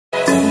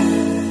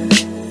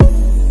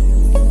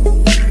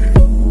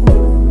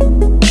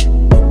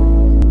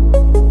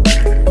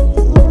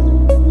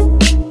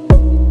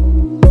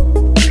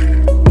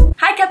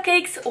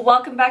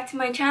welcome back to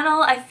my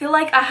channel. I feel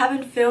like I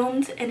haven't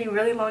filmed in a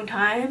really long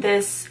time.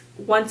 This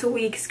once a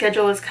week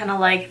schedule is kind of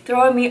like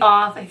throwing me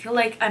off. I feel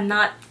like I'm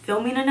not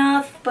filming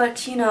enough,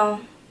 but you know,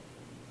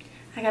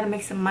 I gotta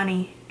make some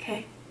money,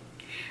 okay?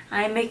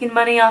 I ain't making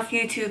money off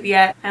YouTube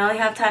yet. I only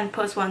have time to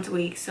post once a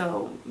week,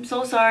 so I'm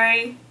so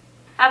sorry.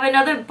 I have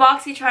another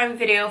Boxycharm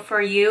video for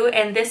you,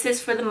 and this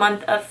is for the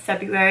month of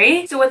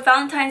February. So with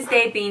Valentine's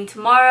Day being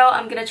tomorrow,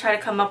 I'm gonna try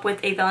to come up with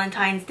a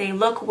Valentine's Day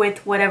look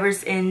with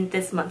whatever's in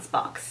this month's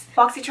box.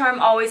 Boxycharm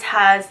always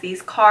has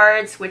these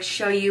cards which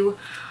show you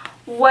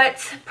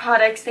what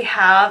products they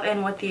have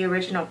and what the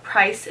original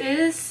price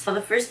is. So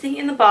the first thing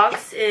in the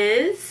box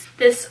is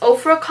this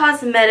OFRA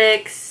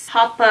Cosmetics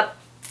pop-up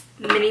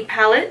mini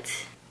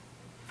palette.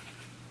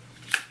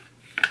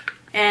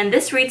 And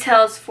this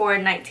retails for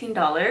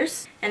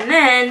 $19. And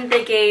then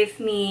they gave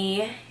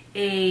me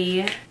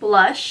a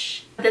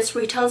blush. This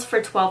retails for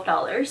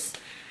 $12. So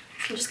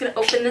I'm just going to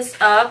open this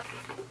up,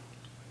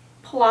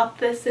 plop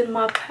this in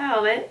my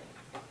palette.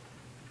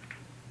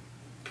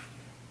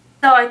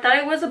 So I thought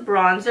it was a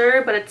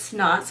bronzer, but it's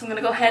not. So I'm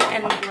going to go ahead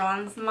and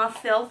bronze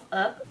myself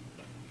up.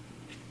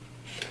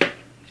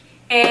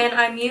 And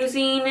I'm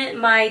using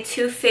my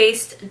Too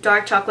Faced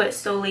Dark Chocolate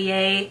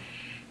Soleil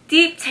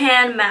Deep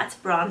Tan Matte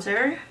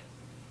Bronzer.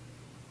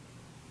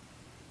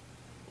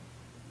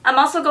 I'm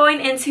also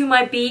going into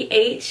my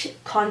BH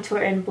Contour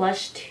and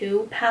Blush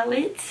 2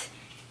 palette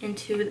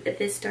into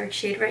this dark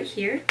shade right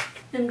here.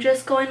 I'm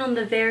just going on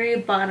the very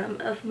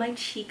bottom of my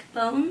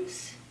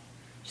cheekbones.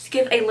 Just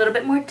give a little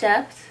bit more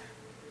depth.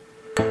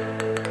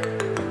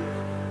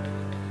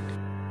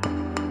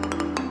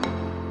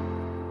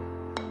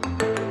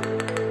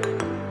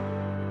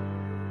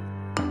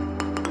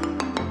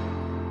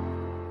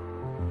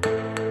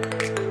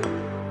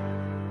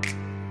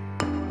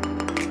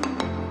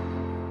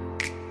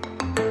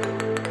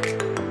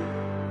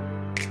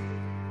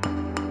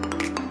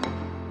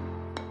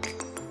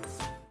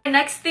 The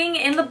next thing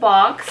in the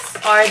box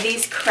are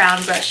these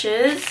crown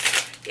brushes.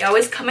 They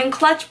always come in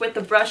clutch with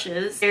the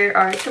brushes. There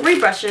are 3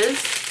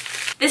 brushes.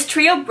 This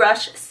trio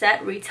brush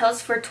set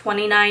retails for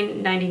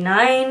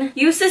 $29.99.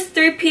 Use this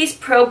 3-piece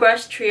pro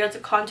brush trio to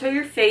contour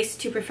your face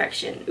to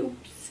perfection.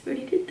 Oops,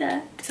 already did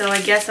that. So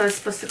I guess I was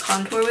supposed to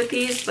contour with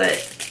these, but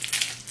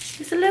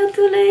it's a little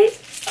too late.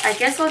 I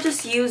guess I'll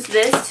just use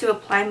this to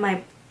apply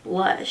my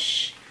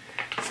blush.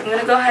 So I'm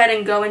gonna go ahead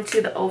and go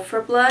into the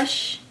OFRA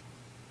blush.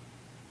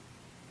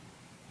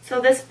 So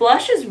this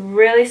blush is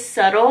really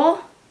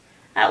subtle,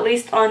 at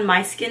least on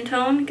my skin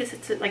tone, because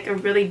it's like a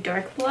really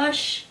dark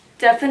blush.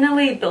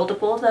 Definitely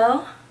buildable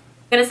though.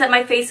 I'm going to set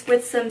my face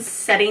with some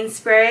setting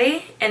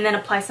spray and then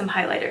apply some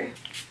highlighter.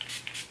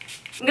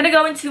 I'm going to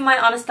go into my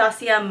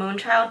Anastasia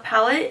Moonchild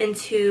palette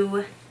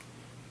into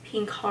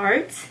Pink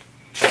Heart.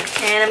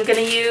 And I'm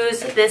going to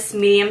use this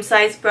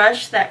medium-sized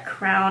brush that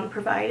Crown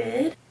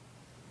provided.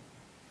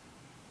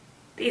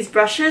 These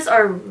brushes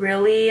are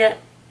really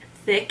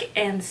thick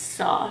and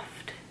soft.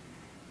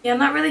 Yeah, I'm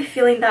not really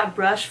feeling that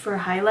brush for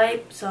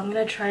highlight, so I'm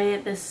going to try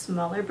this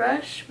smaller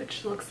brush,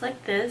 which looks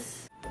like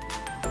this.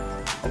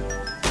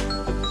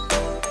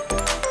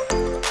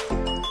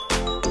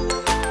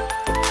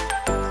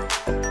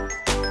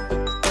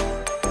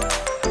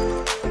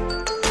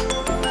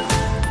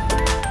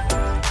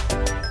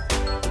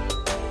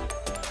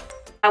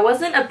 I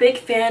wasn't a big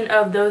fan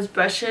of those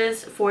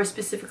brushes for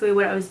specifically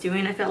what I was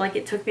doing. I felt like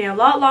it took me a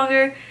lot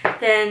longer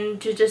than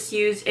to just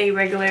use a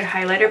regular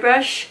highlighter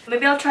brush.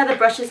 Maybe I'll try the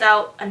brushes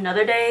out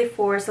another day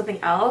for something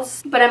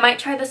else. But I might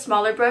try the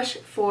smaller brush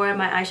for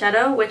my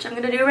eyeshadow, which I'm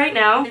going to do right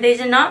now. They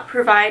did not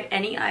provide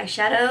any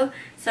eyeshadow,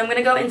 so I'm going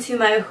to go into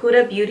my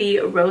Huda Beauty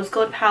Rose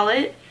Gold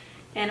palette.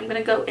 And I'm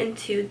going to go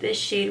into this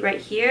shade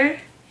right here.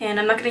 And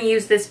I'm not going to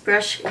use this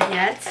brush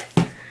yet.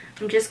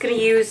 I'm just going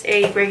to use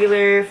a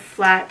regular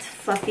flat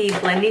fluffy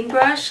blending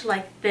brush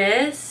like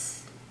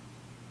this.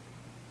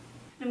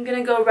 I'm going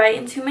to go right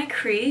into my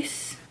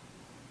crease.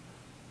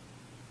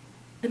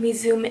 Let me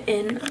zoom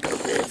in a little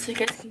bit so you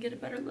guys can get a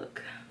better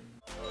look.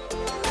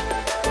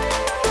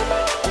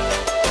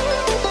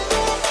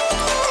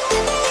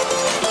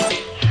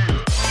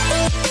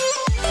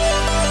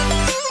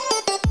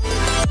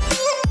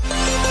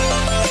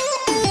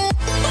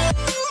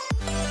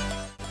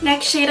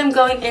 Next shade I'm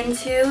going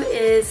into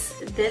is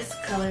this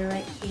color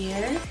right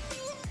here.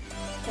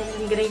 And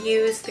I'm going to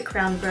use the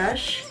Crown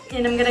brush.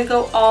 And I'm going to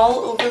go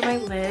all over my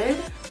lid.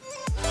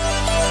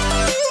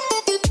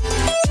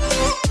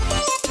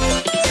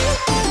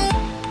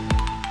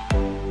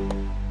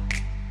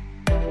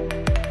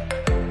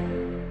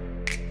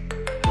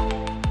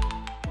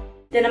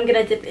 Then I'm going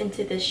to dip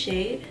into this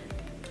shade.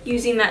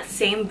 Using that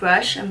same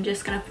brush, I'm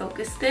just going to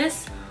focus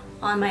this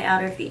on my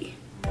outer V.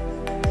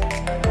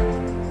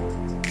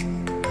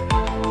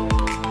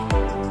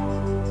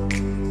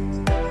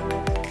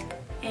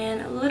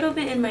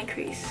 In my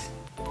crease.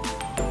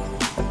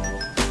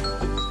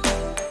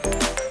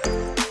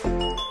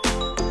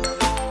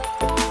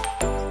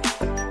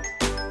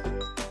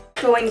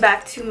 Going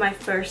back to my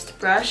first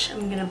brush,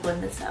 I'm gonna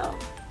blend this out.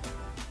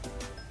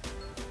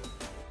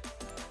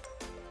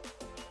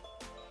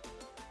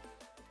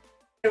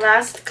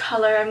 last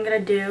color I'm gonna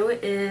do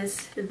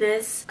is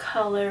this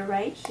color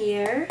right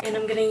here, and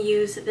I'm gonna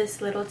use this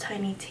little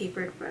tiny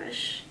tapered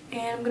brush,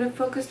 and I'm gonna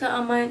focus that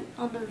on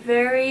the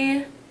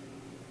very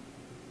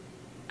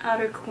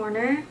outer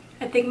corner.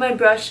 I think my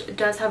brush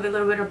does have a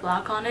little bit of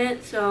black on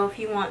it, so if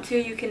you want to,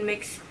 you can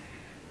mix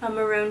a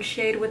maroon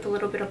shade with a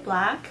little bit of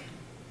black.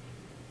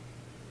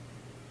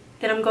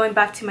 Then I'm going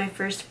back to my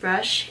first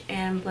brush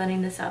and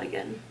blending this out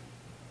again,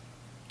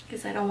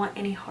 because I don't want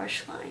any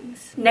harsh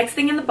lines. Next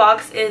thing in the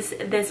box is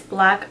this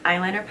black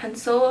eyeliner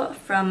pencil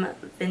from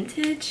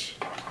Vintage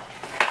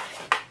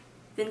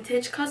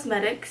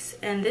Cosmetics,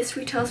 and this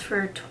retails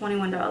for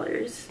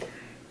 $21.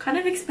 Kind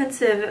of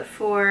expensive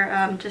for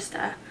just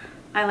a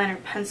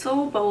eyeliner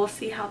pencil, but we'll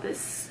see how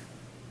this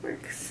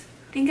works.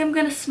 I think I'm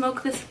gonna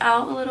smoke this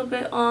out a little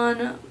bit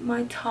on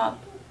my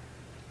top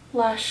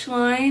lash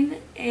line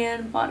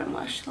and bottom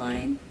lash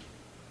line.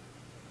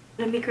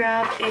 Let me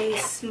grab a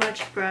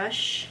smudge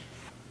brush.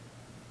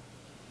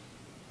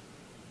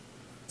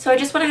 So I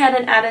just went ahead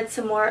and added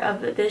some more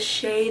of this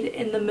shade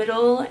in the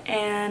middle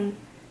and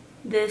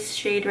this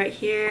shade right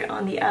here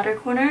on the outer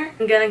corner.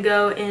 I'm gonna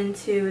go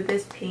into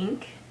this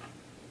pink.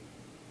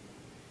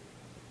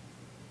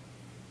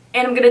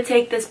 And I'm gonna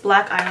take this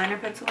black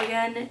eyeliner pencil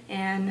again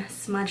and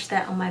smudge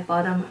that on my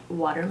bottom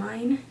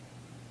waterline.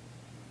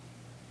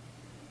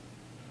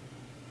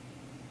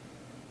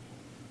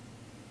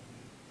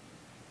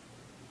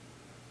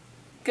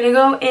 Gonna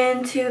go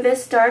into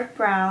this dark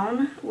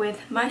brown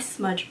with my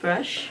smudge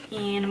brush,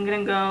 and I'm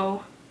gonna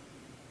go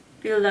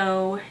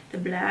below the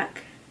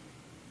black.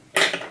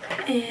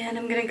 And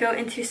I'm gonna go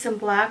into some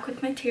black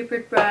with my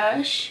tapered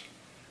brush,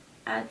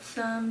 add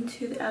some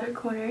to the outer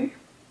corner.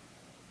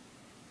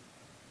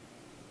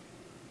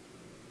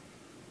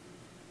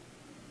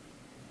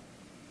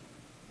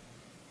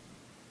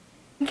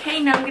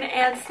 Okay, now I'm going to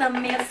add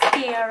some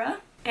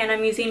mascara, and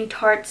I'm using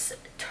Tarte's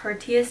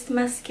Tartiest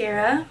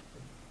Mascara.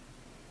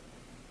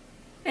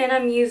 And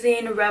I'm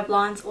using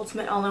Revlon's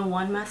Ultimate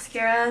All-in-One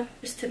Mascara,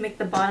 just to make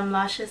the bottom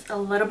lashes a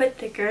little bit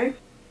thicker.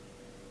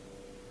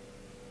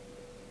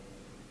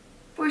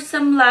 For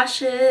some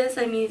lashes,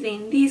 I'm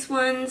using these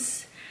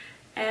ones,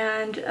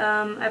 and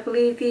I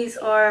believe these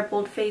are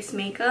Bold Face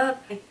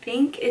Makeup. I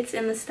think it's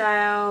in the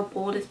style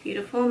Bold is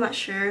Beautiful, I'm not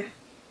sure.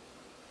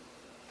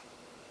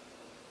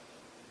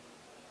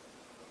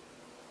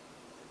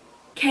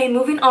 Okay,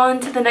 moving on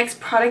to the next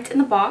product in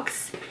the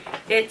box.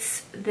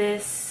 It's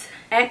this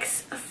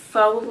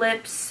X-Faux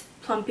Lips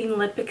Plumping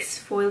Lip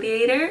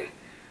Exfoliator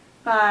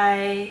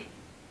by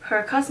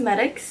Her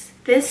Cosmetics.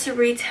 This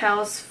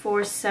retails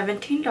for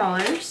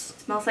 $17. It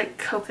smells like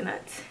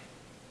coconut.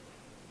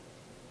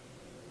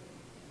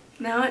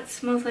 Now it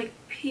smells like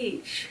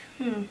peach.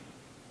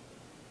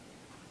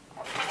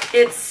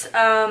 It's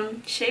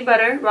shea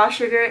butter, raw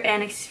sugar,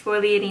 and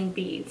exfoliating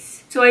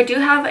beads. So I do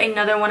have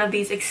another one of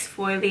these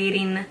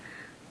exfoliating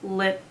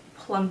lip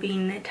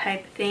plumping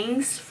type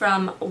things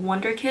from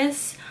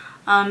Wonderkiss.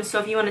 So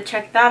if you want to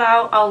check that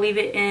out, I'll leave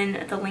it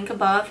in the link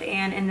above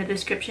and in the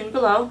description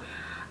below.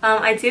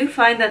 I do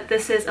find that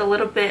this is a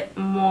little bit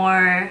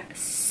more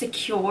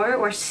secure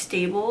or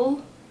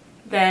stable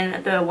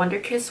than the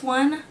Wonderkiss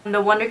one.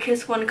 The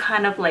Wonderkiss one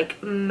kind of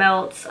like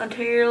melts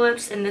onto your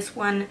lips, and this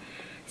one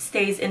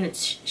stays in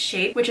its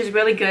shape, which is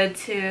really good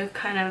to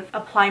kind of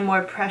apply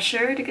more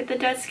pressure to get the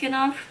dead skin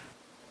off.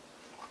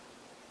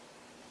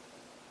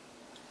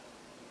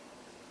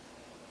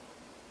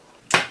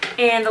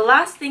 And the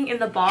last thing in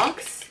the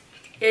box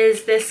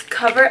is this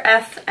Cover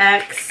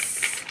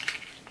FX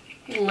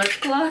lip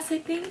gloss, I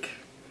think.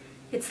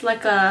 It's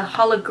like a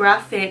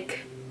holographic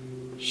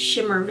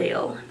shimmer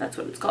veil. That's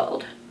what it's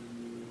called.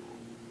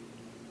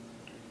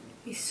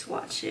 Let me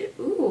swatch it.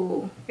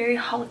 Ooh, very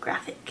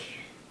holographic.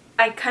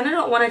 I kind of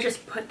don't want to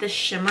just put this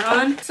shimmer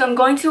on. So I'm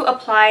going to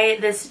apply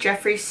this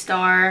Jeffree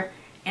Star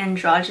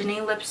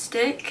Androgyny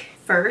lipstick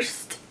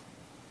first.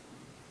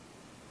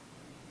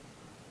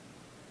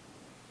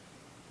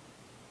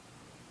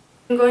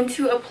 I'm going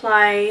to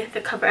apply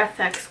the Cover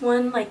FX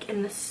one like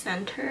in the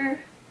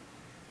center,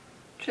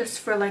 just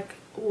for like,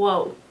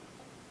 whoa,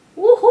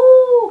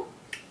 woohoo,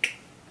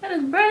 that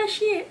is bright as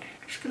shit.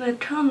 Just gonna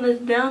tone this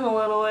down a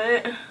little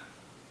bit.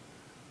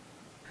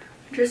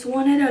 Just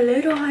wanted a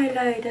little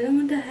highlight, I don't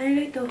want to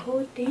highlight the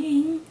whole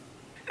thing.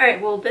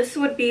 Alright, well this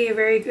would be a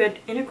very good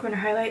inner corner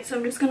highlight, so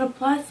I'm just gonna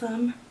apply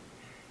some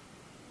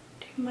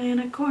to my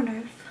inner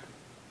corners.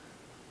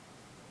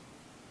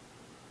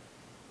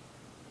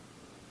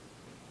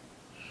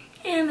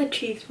 And the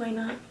cheeks, why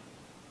not?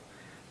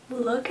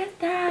 Look at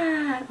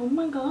that! Oh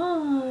my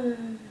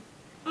god!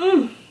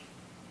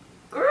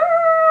 Girl!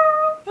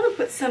 I'm gonna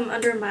put some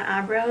under my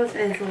eyebrows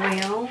as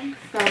well.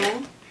 So,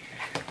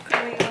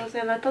 conmigo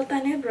se la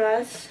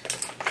tenebras.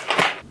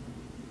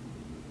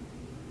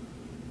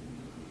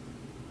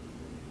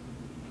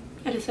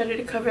 I decided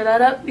to cover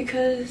that up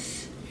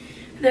because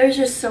there's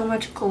just so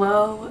much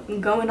glow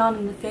going on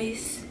in the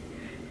face.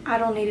 I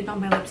don't need it on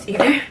my lips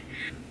either.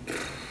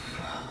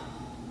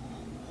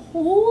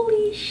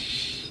 Holy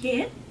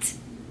shit.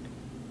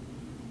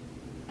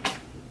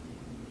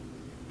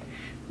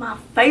 my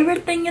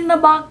favorite thing in the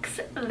box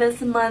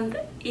this month.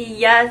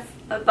 Yes,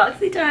 a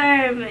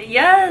Boxycharm.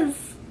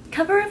 Yes,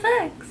 Cover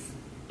FX.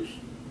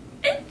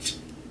 Bitch,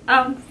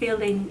 I'm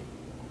feeling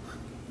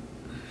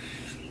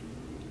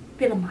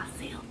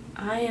myself.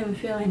 I am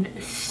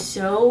feeling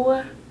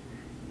so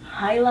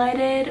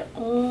highlighted.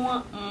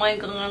 Oh my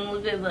god,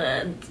 look at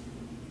that.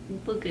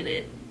 Look at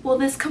it. Well,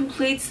 this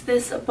completes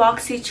this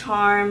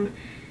Boxycharm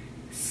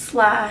 /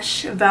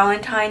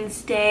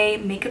 Valentine's Day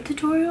makeup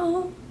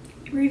tutorial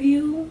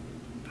review,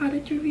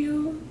 product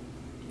review,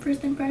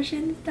 first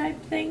impressions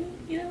type thing,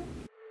 you know?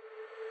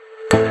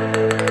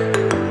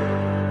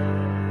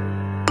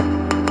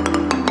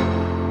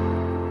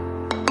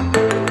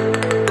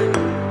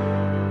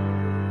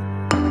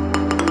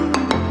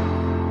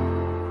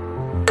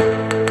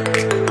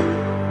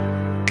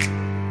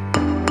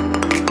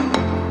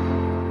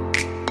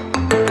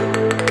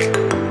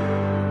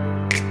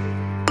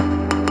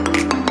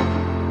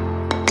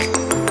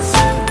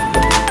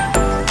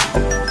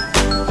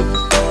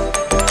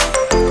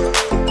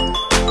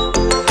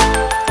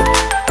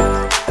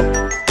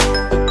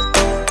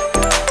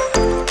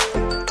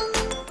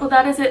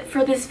 That is it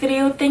for this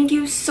video. Thank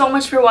you so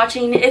much for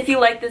watching. If you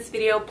like this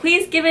video,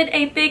 please give it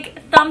a big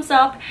thumbs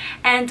up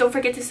and don't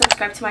forget to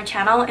subscribe to my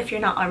channel if you're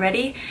not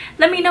already.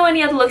 Let me know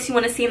any other looks you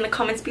want to see in the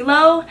comments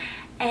below,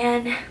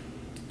 and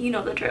you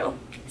know the drill.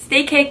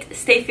 Stay caked,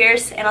 stay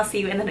fierce, and I'll see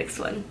you in the next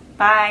one.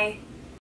 Bye.